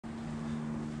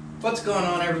What's going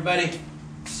on, everybody?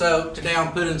 So today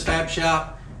on Puddin's Fab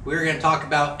Shop, we're going to talk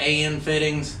about AN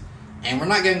fittings, and we're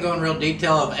not going to go in real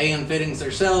detail of AN fittings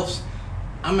themselves.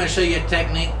 I'm going to show you a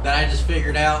technique that I just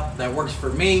figured out that works for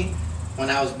me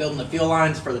when I was building the fuel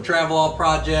lines for the Travelall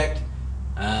project.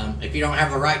 If you don't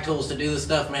have the right tools to do this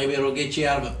stuff, maybe it'll get you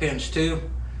out of a pinch too.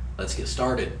 Let's get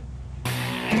started.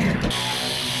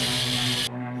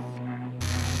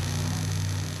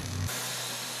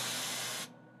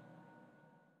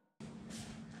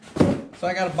 So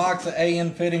I got a box of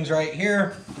AN fittings right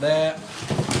here that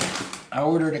I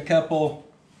ordered a couple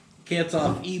kits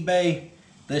off eBay.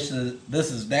 This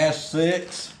is dash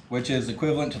 6, which is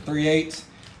equivalent to 3/8.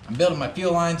 I'm building my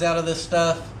fuel lines out of this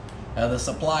stuff, the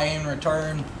supply and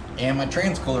return, and my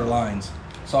transcooler lines.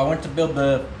 So I went to build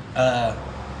the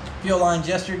fuel lines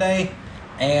yesterday,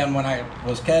 and when I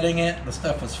was cutting it, the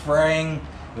stuff was fraying.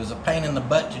 It was a pain in the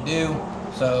butt to do.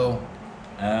 So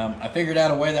I figured out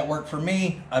a way that worked for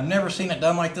me. I've never seen it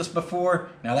done like this before.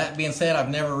 Now that being said, I've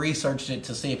never researched it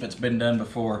to see if it's been done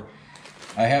before.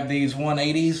 I have these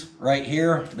 180s right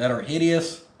here that are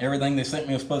hideous. Everything they sent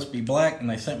me was supposed to be black, and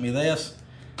they sent me this.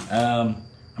 I'm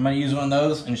going to use one of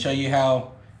those and show you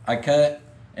how I cut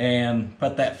and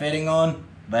put that fitting on.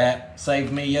 That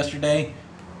saved me yesterday.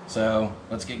 So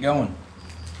let's get going.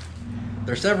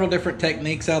 There's several different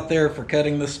techniques out there for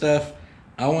cutting this stuff.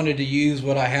 I wanted to use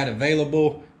what I had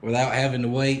available without having to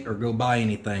wait or go buy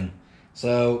anything.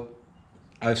 So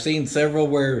I've seen several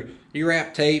where you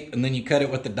wrap tape and then you cut it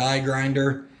with the die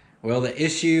grinder. Well, the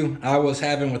issue I was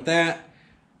having with that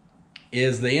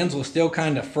is the ends will still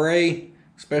kind of fray,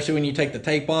 especially when you take the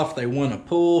tape off. They want to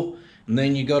pull, and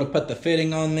then you go to put the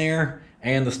fitting on there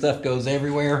and the stuff goes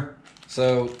everywhere.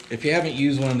 So if you haven't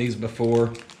used one of these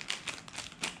before,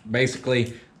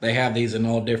 basically they have these in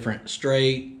all different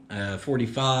straight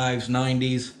 45s,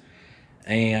 90s,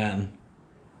 and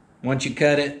once you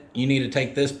cut it, you need to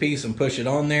take this piece and push it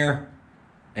on there,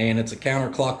 and it's a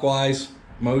counterclockwise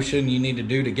motion you need to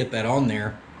do to get that on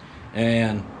there,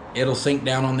 and it'll sink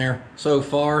down on there so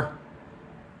far,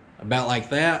 about like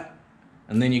that,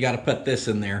 and then you got to put this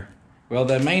in there. Well,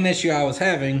 the main issue I was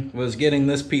having was getting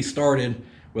this piece started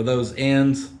with those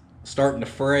ends starting to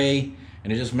fray,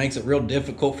 and it just makes it real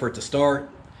difficult for it to start.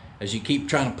 As you keep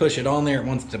trying to push it on there, it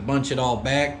wants to bunch it all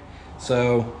back.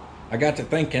 So I got to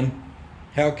thinking,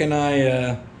 how can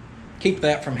I keep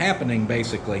that from happening,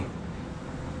 basically?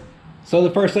 So the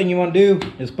first thing you want to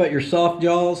do is put your soft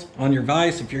jaws on your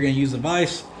vise if you're going to use a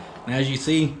vise. And as you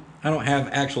see, I don't have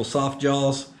actual soft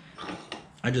jaws.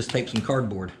 I just taped some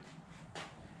cardboard.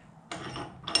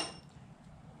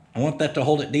 I want that to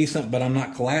hold it decent, but I'm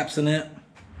not collapsing it.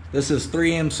 This is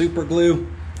 3M super glue.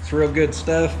 It's real good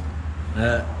stuff.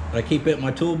 I keep it in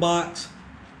my toolbox,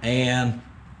 and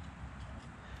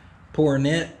pouring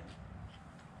it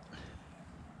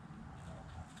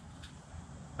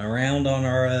around on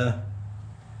our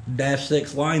dash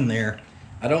 6 line there.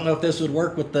 I don't know if this would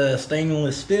work with the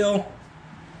stainless steel,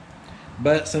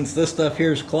 but since this stuff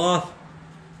here is cloth,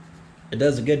 it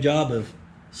does a good job of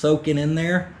soaking in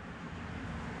there,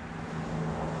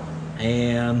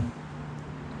 and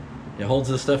it holds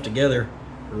this stuff together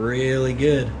really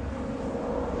good.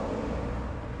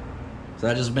 So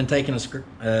I just been taking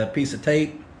a piece of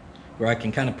tape where I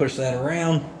can kind of push that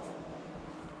around.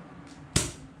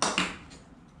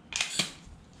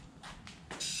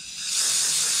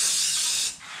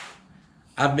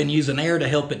 I've been using air to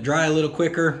help it dry a little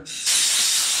quicker.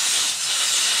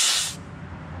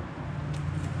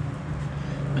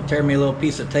 I tear me a little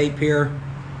piece of tape here,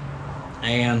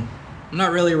 and I'm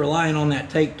not really relying on that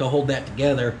tape to hold that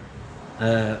together.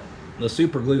 The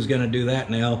super glue is going to do that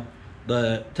now.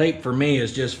 The tape for me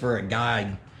is just for a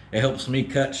guide. It helps me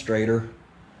cut straighter.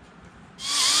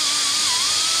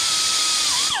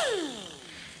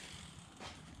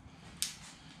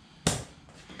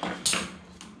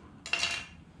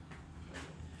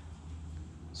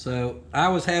 So I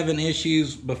was having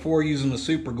issues before using the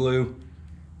super glue,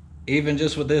 even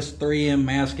just with this 3M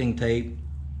masking tape.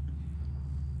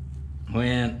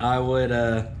 When I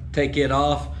would take it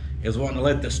off, is wanting to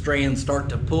let the strands start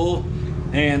to pull,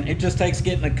 and it just takes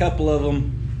getting a couple of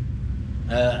them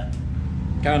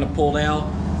kind of pulled out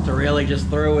to really just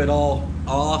throw it all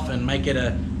off and make it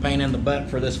a pain in the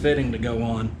butt for this fitting to go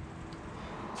on.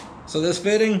 So this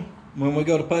fitting, when we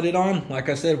go to put it on, like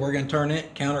I said, we're going to turn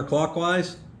it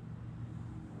counterclockwise.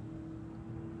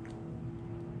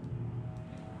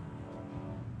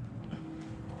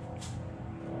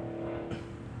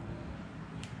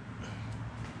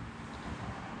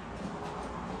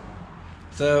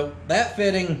 So that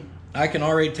fitting I can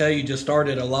already tell you just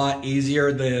started a lot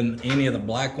easier than any of the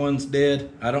black ones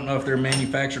did. I don't know if they're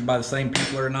manufactured by the same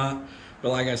people or not, but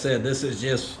like I said, this is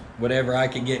just whatever I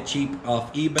could get cheap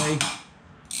off eBay.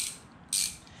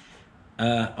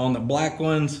 On the black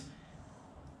ones,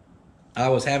 I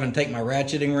was having to take my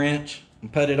ratcheting wrench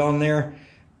and put it on there,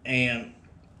 and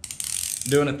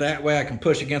doing it that way I can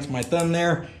push against my thumb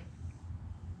there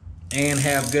and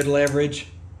have good leverage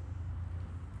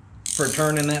for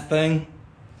turning that thing.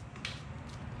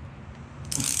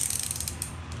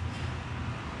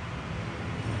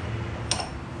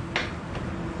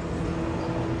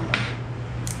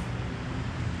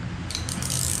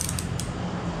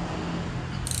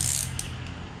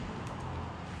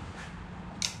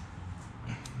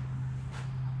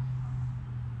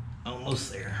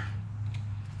 Almost there.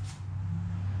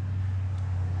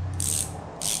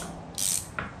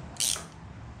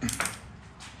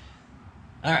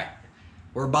 All right,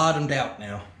 we're bottomed out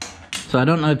now. So I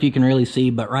don't know if you can really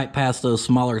see, but right past those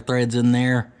smaller threads in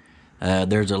there,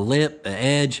 there's a lip, an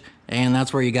edge, and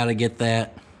that's where you got to get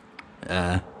that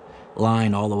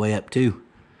line all the way up too.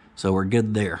 So we're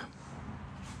good there.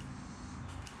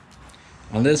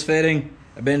 On this fitting,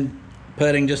 I've been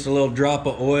putting just a little drop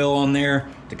of oil on there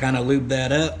to kind of lube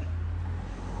that up.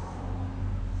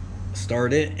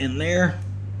 Start it in there.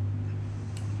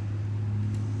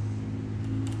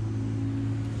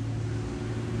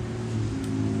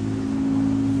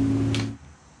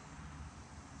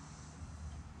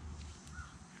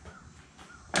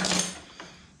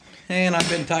 And I've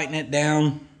been tightening it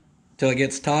down till it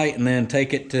gets tight, and then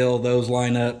take it till those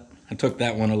line up. I took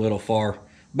that one a little far,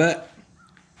 but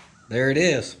there it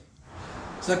is.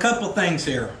 So a couple things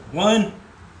here. One,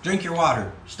 drink your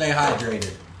water, stay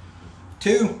hydrated.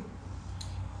 Two,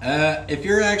 if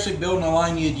you're actually building a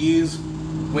line you'd use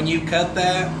when you cut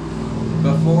that,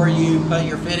 before you put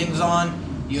your fittings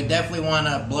on, you definitely want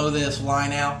to blow this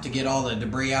line out to get all the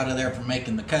debris out of there from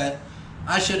making the cut.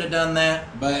 I should have done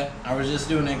that, but I was just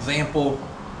doing an example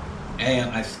and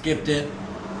I skipped it.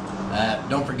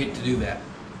 Don't forget to do that.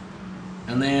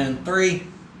 And then three,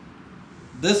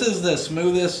 this is the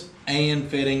smoothest AN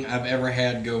fitting I've ever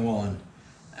had go on.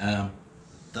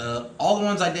 All the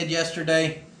ones I did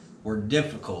yesterday were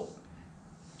difficult.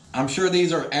 I'm sure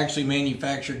these are actually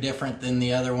manufactured different than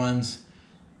the other ones.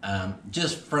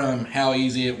 Just from how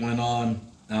easy it went on,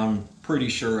 I'm pretty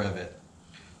sure of it.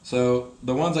 So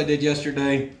the ones I did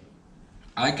yesterday,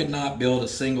 I could not build a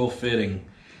single fitting.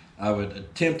 I would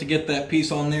attempt to get that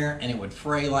piece on there and it would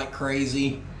fray like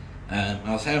crazy. I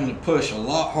was having to push a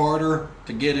lot harder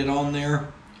to get it on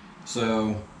there.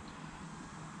 So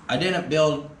I didn't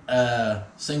build a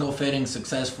single fitting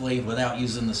successfully without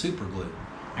using the super glue.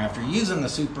 After using the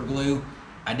super glue,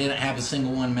 I didn't have a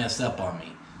single one mess up on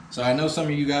me. So I know some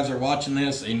of you guys are watching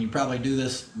this and you probably do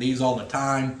these all the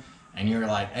time, and you're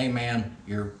like, hey man,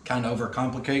 you're kind of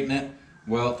overcomplicating it.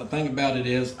 Well, the thing about it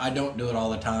is, I don't do it all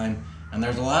the time, and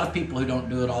there's a lot of people who don't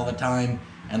do it all the time,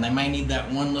 and they may need that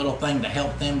one little thing to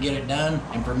help them get it done,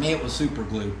 and for me it was super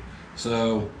glue.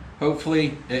 So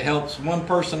hopefully it helps one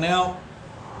person out.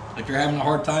 If you're having a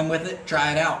hard time with it,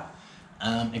 try it out.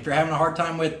 If you're having a hard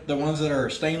time with the ones that are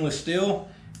stainless steel,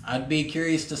 I'd be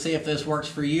curious to see if this works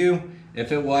for you,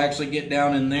 if it will actually get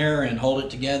down in there and hold it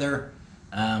together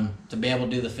to be able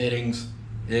to do the fittings.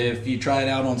 If you try it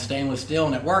out on stainless steel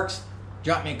and it works,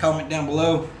 drop me a comment down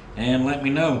below and let me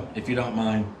know if you don't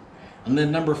mind. And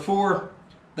then number 4,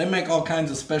 they make all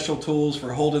kinds of special tools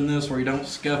for holding this where you don't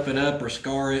scuff it up or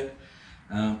scar it.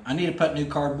 I need to put new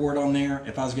cardboard on there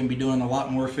if I was going to be doing a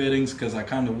lot more fittings, because I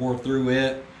kind of wore through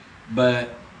it. But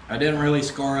I didn't really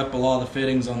scar up a lot of the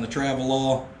fittings on the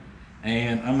Travelall,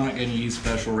 and I'm not going to use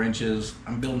special wrenches.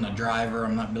 I'm building a driver,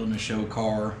 I'm not building a show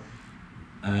car.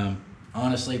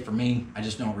 Honestly, for me, I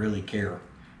just don't really care.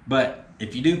 But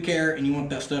if you do care and you want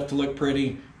that stuff to look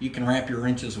pretty, you can wrap your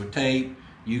wrenches with tape.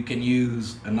 You can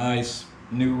use a nice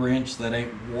new wrench that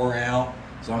ain't wore out,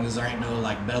 as long as there ain't no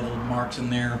like beveled marks in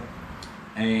there,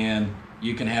 and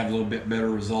you can have a little bit better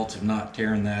results of not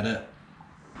tearing that up.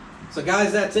 So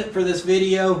guys, that's it for this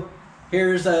video.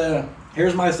 Here's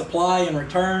my supply in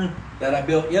return that I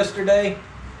built yesterday,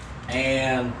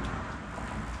 and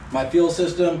my fuel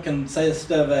system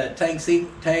consists of a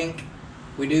tank.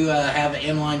 We do have an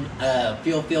inline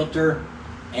fuel filter,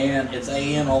 and it's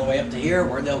AN all the way up to here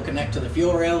where they'll connect to the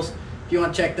fuel rails. If you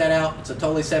want to check that out, it's a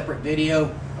totally separate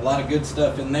video. A lot of good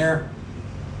stuff in there.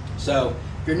 So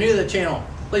if you're new to the channel,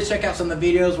 please check out some of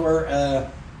the videos where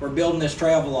we're building this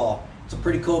Travelall. It's a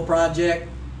pretty cool project,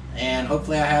 and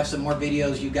hopefully I have some more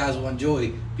videos you guys will enjoy.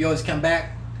 If you always come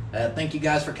back, thank you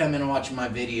guys for coming and watching my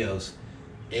videos.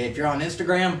 If you're on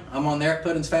Instagram, I'm on there at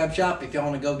Puddin's Fab Shop if y'all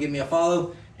want to go give me a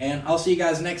follow. And I'll see you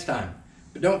guys next time.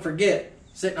 But don't forget,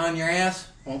 sitting on your ass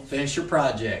won't finish your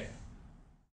project.